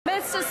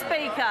Mr.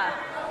 Speaker,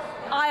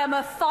 I am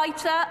a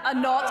fighter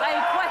and not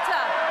a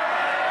quitter.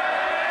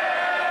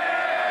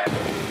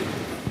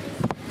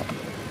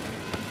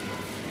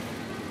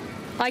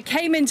 I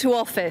came into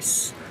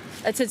office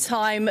at a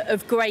time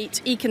of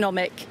great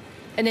economic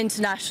and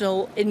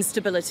international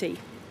instability.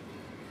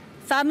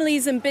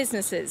 Families and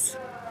businesses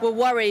were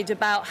worried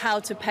about how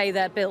to pay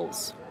their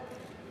bills.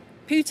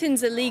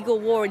 Putin's illegal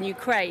war in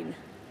Ukraine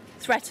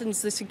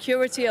threatens the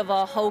security of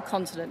our whole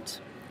continent,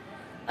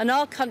 and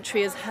our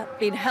country has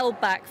been held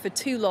back for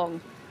too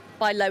long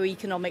by low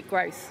economic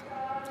growth.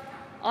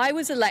 I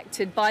was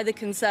elected by the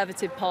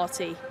Conservative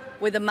Party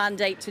with a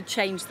mandate to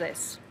change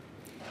this.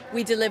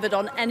 We delivered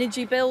on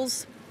energy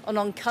bills and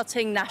on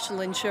cutting national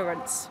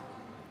insurance.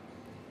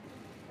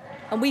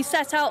 And we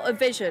set out a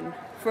vision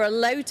for a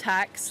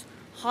low-tax,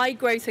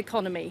 high-growth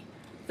economy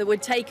that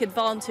would take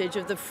advantage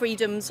of the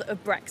freedoms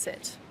of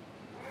Brexit.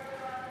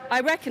 I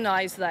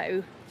recognise,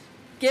 though,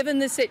 given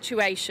the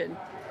situation,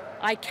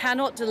 I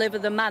cannot deliver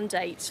the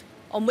mandate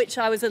on which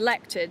I was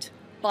elected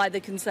by the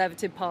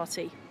Conservative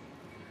Party.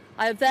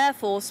 I have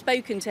therefore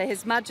spoken to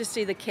His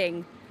Majesty the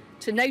King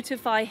to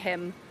notify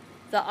him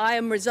that I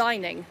am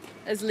resigning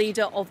as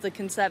leader of the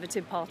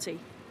Conservative Party.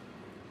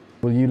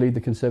 Will you lead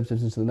the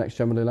Conservatives into the next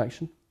general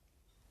election?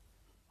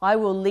 I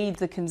will lead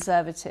the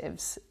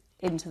Conservatives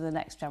into the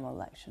next general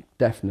election.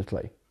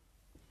 Definitely.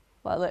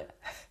 Well, look,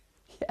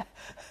 yeah.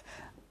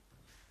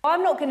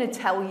 I'm not going to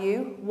tell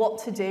you what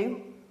to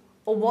do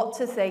or what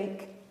to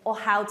think or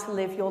how to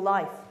live your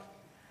life.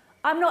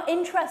 I'm not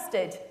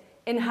interested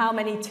in how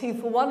many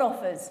 2-for-1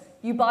 offers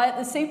you buy at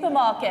the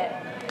supermarket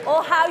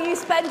or how you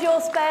spend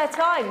your spare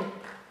time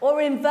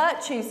or in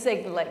virtue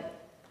signalling.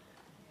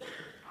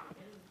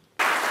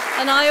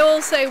 And I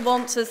also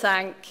want to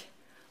thank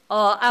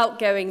our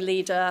outgoing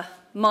leader,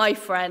 my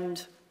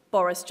friend,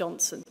 Boris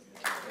Johnson.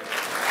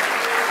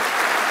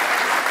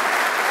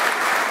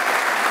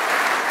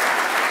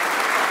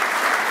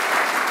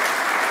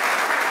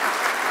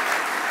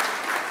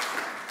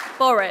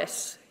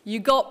 Boris, you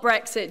got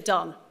Brexit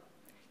done.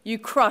 You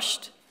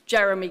crushed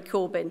Jeremy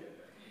Corbyn.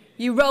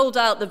 You rolled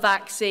out the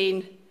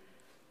vaccine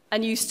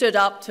and you stood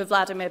up to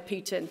Vladimir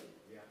Putin.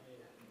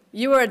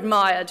 You were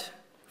admired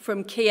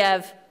from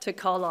Kiev to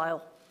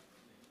Carlisle.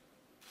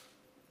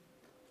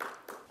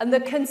 And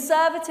the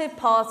Conservative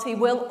Party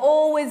will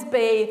always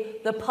be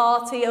the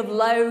party of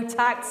low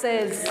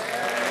taxes.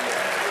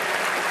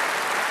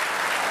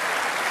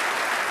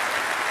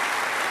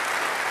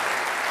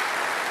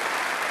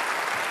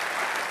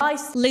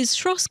 Liz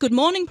Truss, good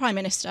morning, Prime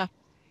Minister.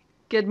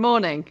 Good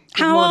morning.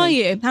 How are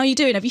you? How are you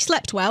doing? Have you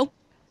slept well?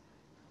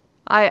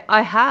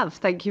 I have,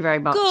 thank you very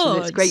much. Good.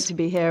 And it's great to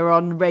be here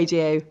on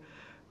Radio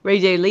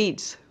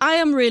Leeds. I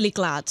am really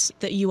glad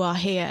that you are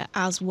here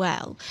as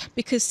well,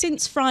 because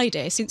since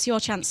Friday, since your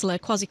Chancellor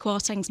Kwasi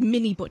Kwarteng's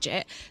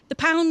mini-budget, the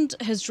pound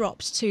has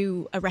dropped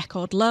to a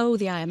record low.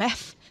 The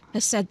IMF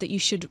has said that you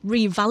should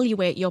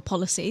reevaluate your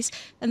policies,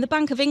 and the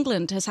Bank of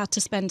England has had to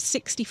spend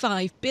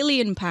 £65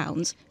 billion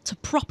to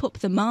prop up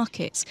the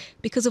markets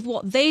because of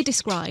what they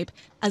describe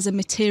as a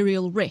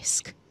material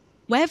risk.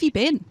 Where have you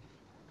been?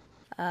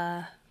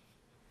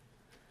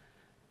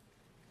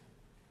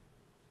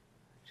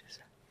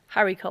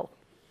 Harry Cole.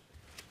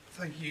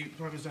 Thank you,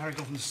 Prime Minister. Harry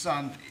Cole from The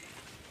Sun.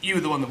 You were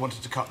the one that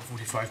wanted to cut the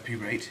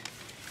 45p rate.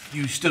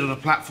 You stood on a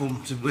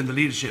platform to win the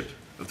leadership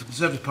of the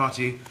Conservative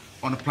Party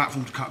on a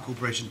platform to cut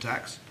corporation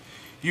tax.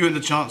 You and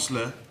the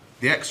Chancellor,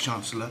 the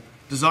ex-Chancellor,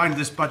 designed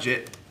this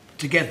budget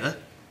together,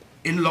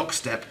 in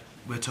lockstep,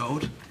 we're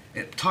told,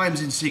 at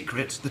times in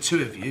secret, the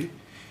two of you.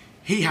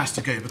 He has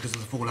to go because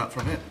of the fallout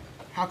from it.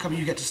 How come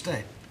you get to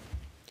stay?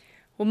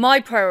 Well, my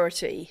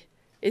priority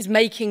is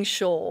making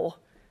sure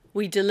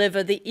we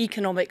deliver the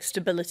economic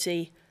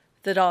stability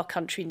that our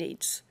country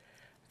needs.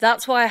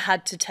 That's why I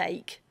had to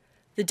take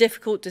the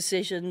difficult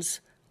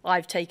decisions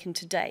I've taken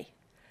today.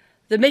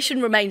 The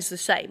mission remains the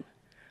same.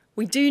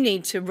 We do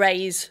need to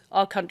raise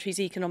our country's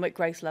economic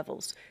growth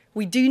levels.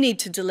 We do need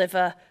to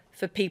deliver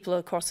for people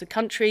across the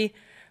country.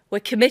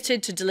 We're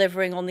committed to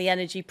delivering on the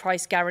energy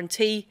price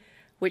guarantee,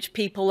 which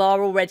people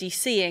are already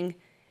seeing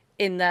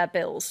in their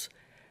bills.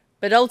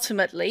 But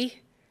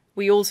ultimately,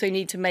 we also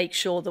need to make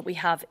sure that we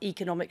have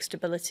economic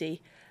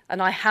stability,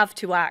 and I have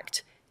to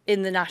act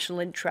in the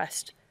national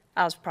interest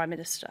as Prime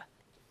Minister.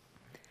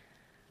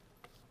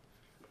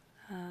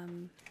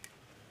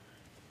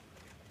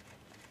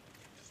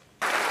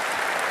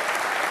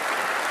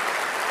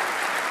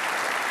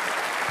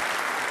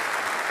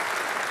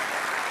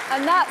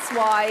 And that's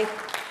why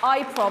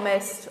I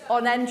promised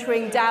on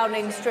entering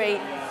Downing Street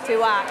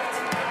to act.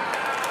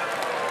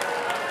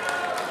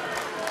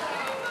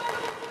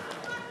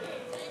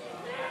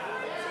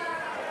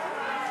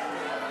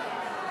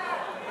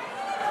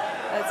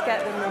 Let's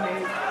get them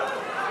removed.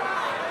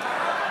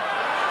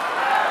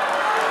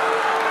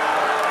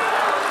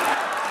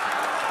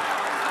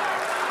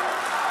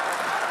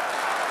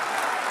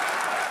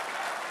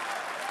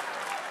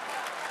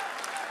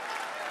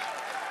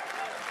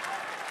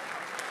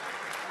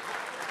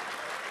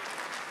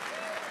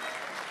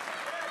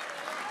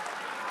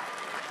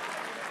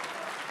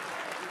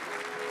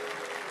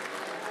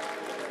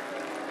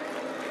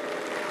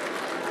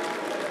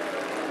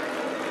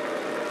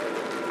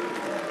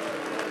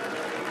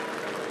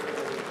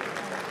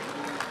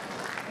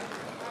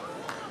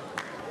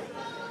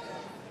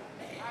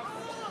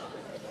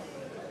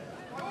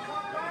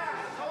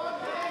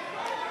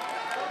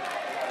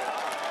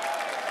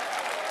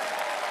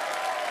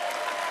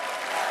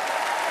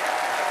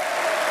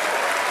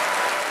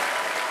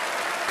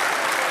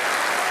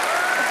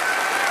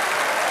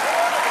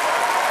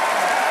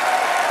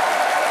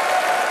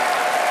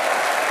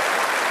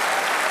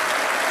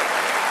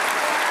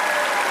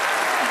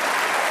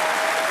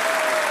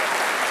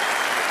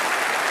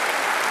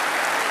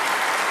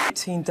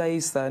 14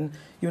 days then,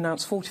 you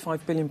announced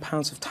 £45 billion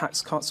of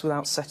tax cuts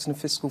without setting a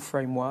fiscal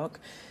framework.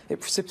 It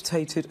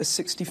precipitated a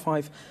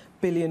 £65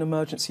 billion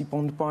emergency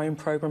bond buying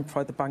programme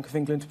by the Bank of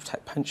England to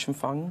protect pension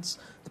funds.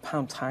 The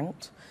pound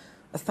tanked.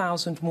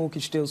 1,000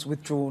 mortgage deals were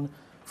withdrawn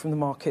from the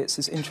markets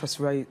as interest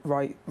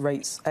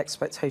rates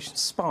expectations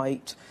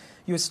spiked.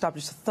 You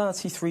established a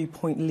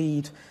 33-point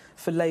lead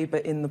for Labour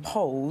in the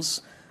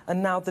polls,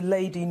 and now the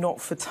lady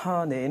not for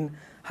turning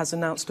has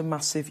announced a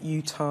massive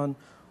U-turn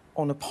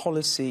on a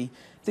policy.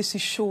 This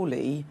is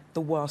surely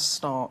the worst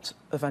start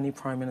of any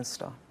Prime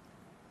Minister.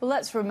 Well,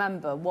 let's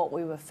remember what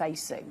we were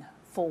facing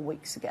 4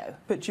 weeks ago.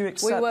 But do you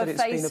accept that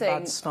it's been a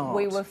bad start?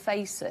 We were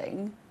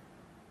facing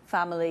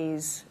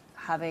families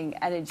having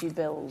energy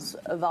bills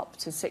of up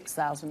to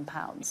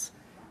 £6,000.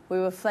 We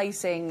were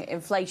facing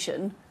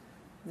inflation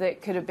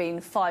that could have been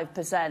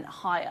 5%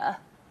 higher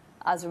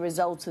as a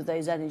result of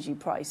those energy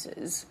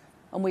prices.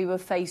 And we were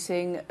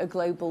facing a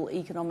global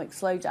economic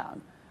slowdown.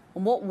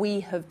 And what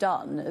we have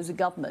done as a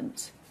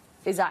government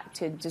is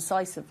acted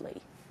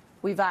decisively.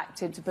 We've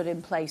acted to put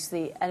in place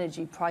the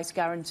energy price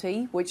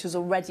guarantee, which has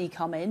already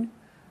come in.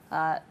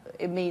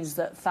 It means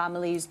that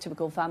families,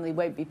 typical family,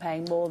 won't be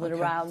paying more than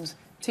around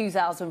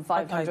 £2,500.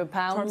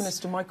 Prime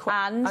Minister,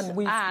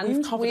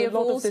 we've covered a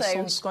lot of this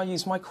on Sky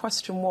News. My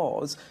question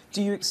was,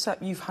 do you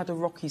accept you've had a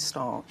rocky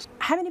start?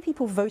 How many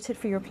people voted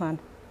for your plan?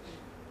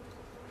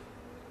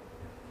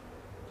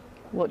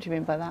 What do you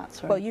mean by that?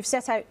 Sorry. Well, you've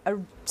set out a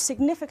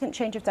significant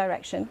change of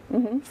direction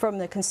from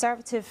the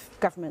Conservative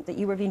government that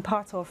you were being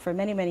part of for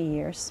many, many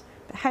years.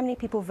 But how many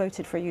people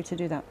voted for you to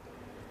do that?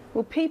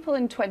 Well, people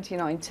in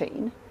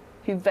 2019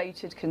 who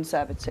voted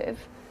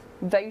Conservative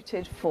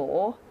voted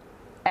for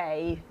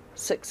a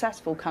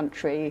successful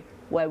country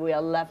where we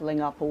are levelling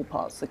up all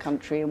parts of the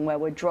country and where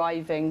we're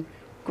driving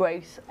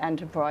growth,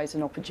 enterprise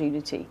and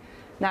opportunity.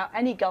 Now,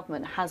 any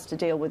government has to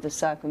deal with the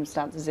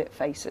circumstances it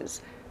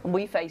faces. And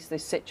we face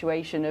this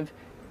situation of,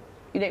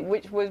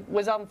 which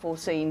was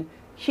unforeseen,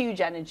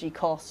 huge energy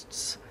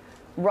costs,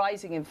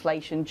 rising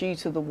inflation due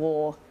to the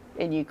war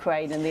in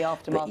Ukraine and the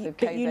aftermath of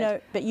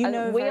COVID. But you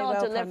know very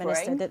well, Prime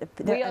Minister, that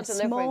a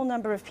small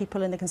number of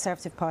people in the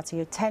Conservative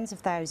Party, tens of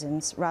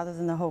thousands, rather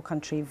than the whole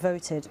country,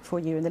 voted for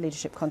you in the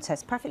leadership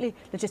contest, perfectly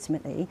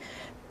legitimately.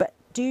 But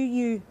do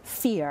you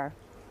fear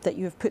that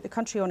you have put the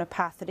country on a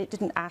path that it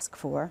didn't ask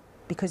for,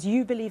 because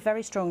you believe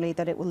very strongly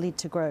that it will lead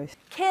to growth?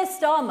 Keir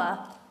Starmer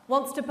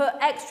wants to put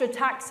extra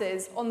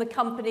taxes on the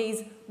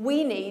companies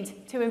we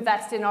need to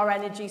invest in our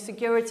energy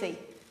security.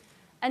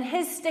 And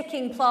his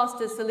sticking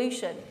plaster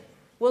solution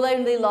will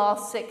only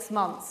last 6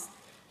 months.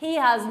 He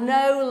has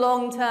no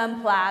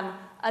long-term plan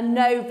and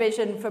no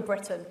vision for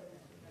Britain.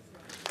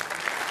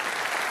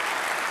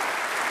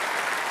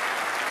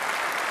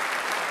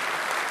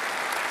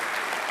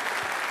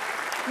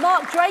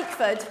 Mark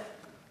Drakeford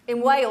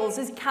in Wales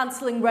is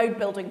cancelling road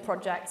building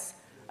projects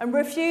and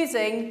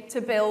refusing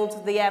to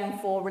build the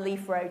M4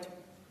 relief road.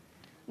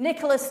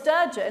 Nicola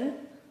Sturgeon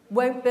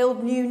won't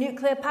build new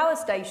nuclear power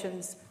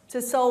stations to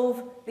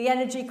solve the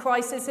energy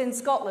crisis in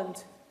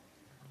Scotland.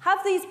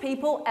 Have these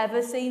people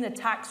ever seen a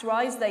tax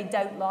rise they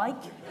don't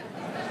like?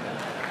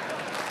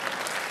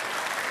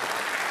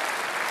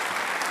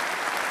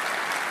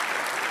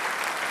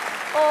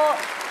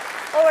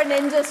 or an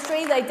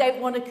industry they don't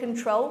want to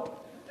control?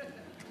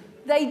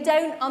 They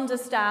don't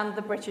understand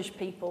the British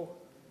people.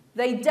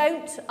 They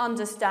don't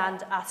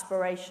understand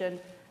aspiration.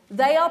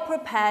 They are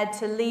prepared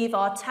to leave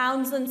our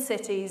towns and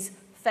cities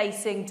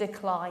facing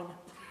decline.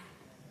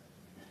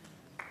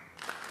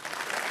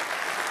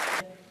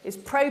 Is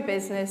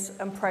pro-business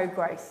and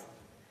pro-growth.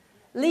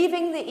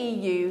 Leaving the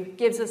EU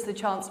gives us the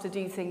chance to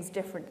do things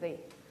differently,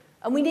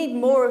 and we need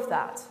more of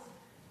that.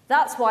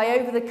 That's why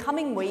over the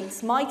coming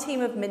weeks, my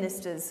team of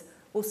ministers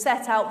will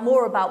set out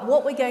more about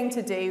what we're going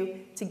to do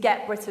to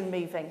get Britain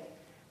moving.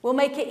 We'll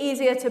make it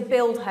easier to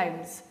build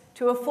homes,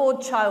 to afford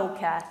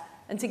childcare,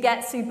 and to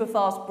get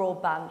super-fast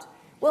broadband.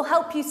 We'll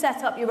help you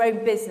set up your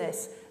own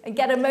business and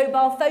get a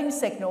mobile phone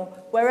signal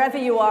wherever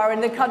you are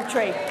in the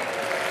country.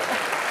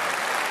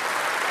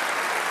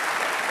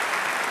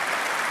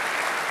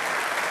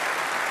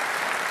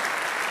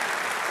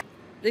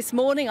 This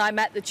morning I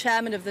met the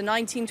chairman of the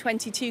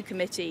 1922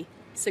 committee,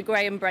 Sir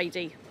Graham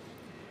Brady.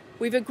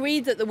 We've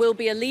agreed that there will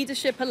be a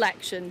leadership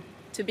election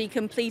to be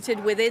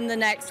completed within the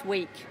next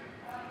week.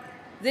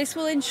 This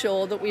will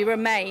ensure that we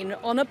remain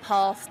on a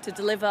path to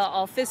deliver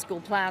our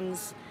fiscal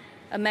plans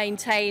and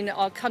maintain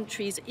our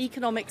country's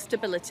economic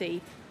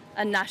stability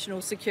and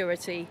national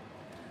security.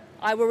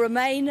 I will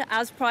remain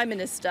as Prime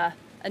Minister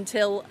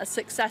until a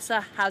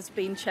successor has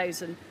been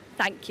chosen.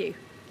 Thank you.